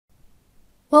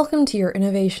Welcome to your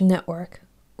Innovation Network.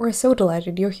 We're so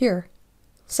delighted you're here.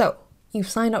 So, you've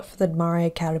signed up for the adMare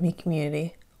Academy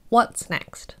community. What's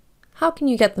next? How can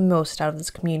you get the most out of this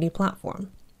community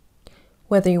platform?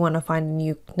 Whether you want to find a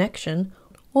new connection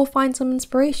or find some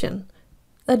inspiration,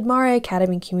 the adMare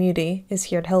Academy community is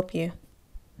here to help you.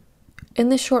 In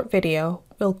this short video,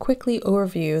 we'll quickly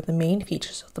overview the main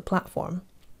features of the platform.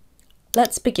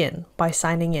 Let's begin by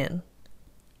signing in.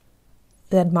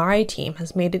 The adMare team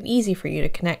has made it easy for you to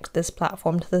connect this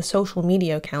platform to the social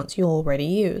media accounts you already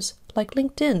use, like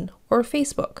LinkedIn or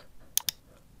Facebook.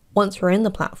 Once we're in the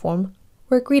platform,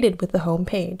 we're greeted with the home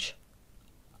page.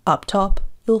 Up top,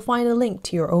 you'll find a link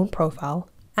to your own profile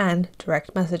and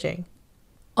direct messaging.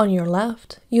 On your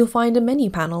left, you'll find a menu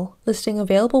panel listing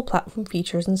available platform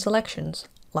features and selections,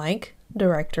 like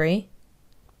directory,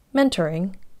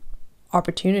 mentoring,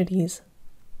 opportunities,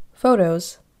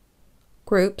 photos,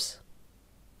 groups,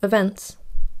 events,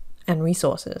 and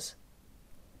resources.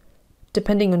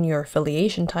 Depending on your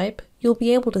affiliation type, you'll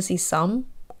be able to see some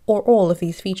or all of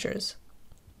these features.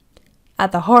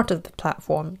 At the heart of the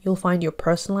platform, you'll find your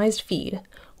personalized feed,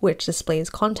 which displays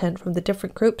content from the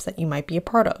different groups that you might be a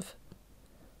part of.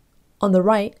 On the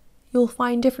right, you'll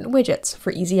find different widgets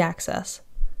for easy access.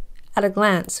 At a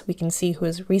glance, we can see who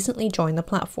has recently joined the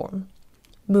platform.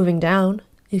 Moving down,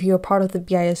 if you're part of the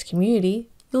BIS community,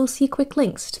 you'll see quick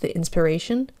links to the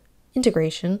inspiration,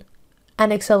 integration,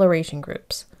 and acceleration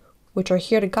groups, which are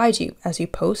here to guide you as you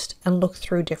post and look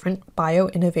through different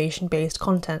bio-innovation-based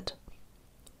content.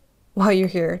 While you're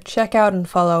here, check out and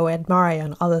follow adMare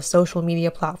on other social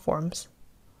media platforms.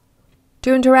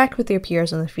 To interact with your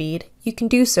peers in the feed, you can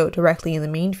do so directly in the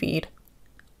main feed,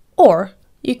 or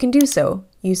you can do so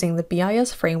using the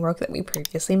BIS framework that we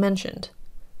previously mentioned.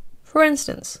 For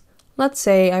instance, let's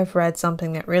say I've read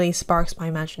something that really sparks my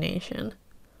imagination.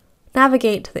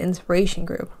 Navigate to the inspiration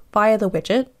group via the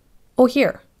widget, or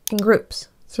here, in groups,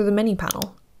 through the menu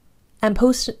panel, and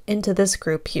post it into this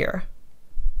group here.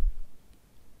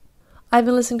 I've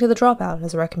been listening to The Dropout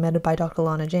as recommended by Dr.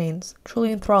 Lana Janes.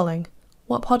 Truly enthralling.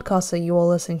 What podcasts are you all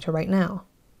listening to right now?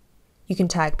 You can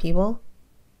tag people,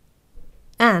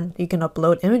 and you can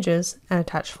upload images and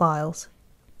attach files.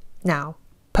 Now,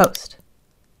 post.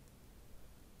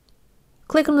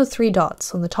 Click on the three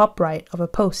dots on the top right of a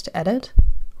post to edit,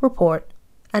 report,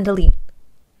 and delete.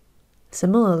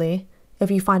 Similarly, if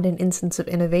you find an instance of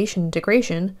innovation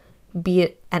integration, be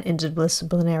it an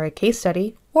interdisciplinary case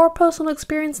study or a personal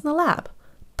experience in the lab,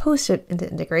 post it into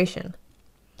integration.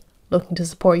 Looking to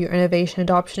support your innovation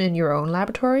adoption in your own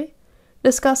laboratory?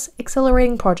 Discuss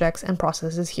accelerating projects and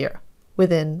processes here,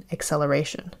 within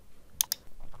Acceleration.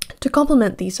 To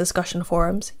complement these discussion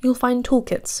forums, you'll find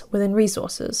toolkits within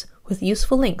resources with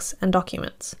useful links and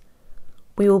documents.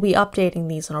 We will be updating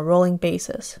these on a rolling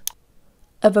basis.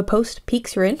 If a post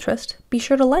piques your interest, be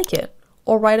sure to like it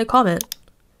or write a comment.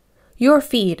 Your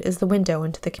feed is the window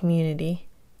into the community.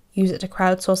 Use it to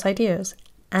crowdsource ideas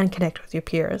and connect with your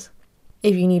peers.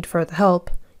 If you need further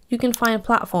help, you can find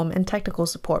platform and technical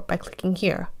support by clicking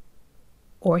here,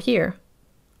 or here,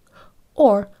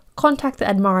 or contact the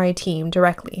adMare team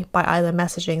directly by either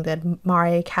messaging the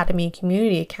adMare Academy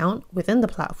community account within the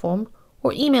platform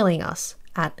or emailing us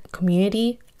at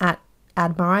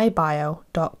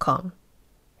community@admarebio.com.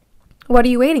 What are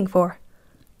you waiting for?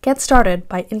 Get started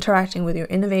by interacting with your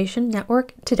innovation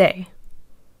network today.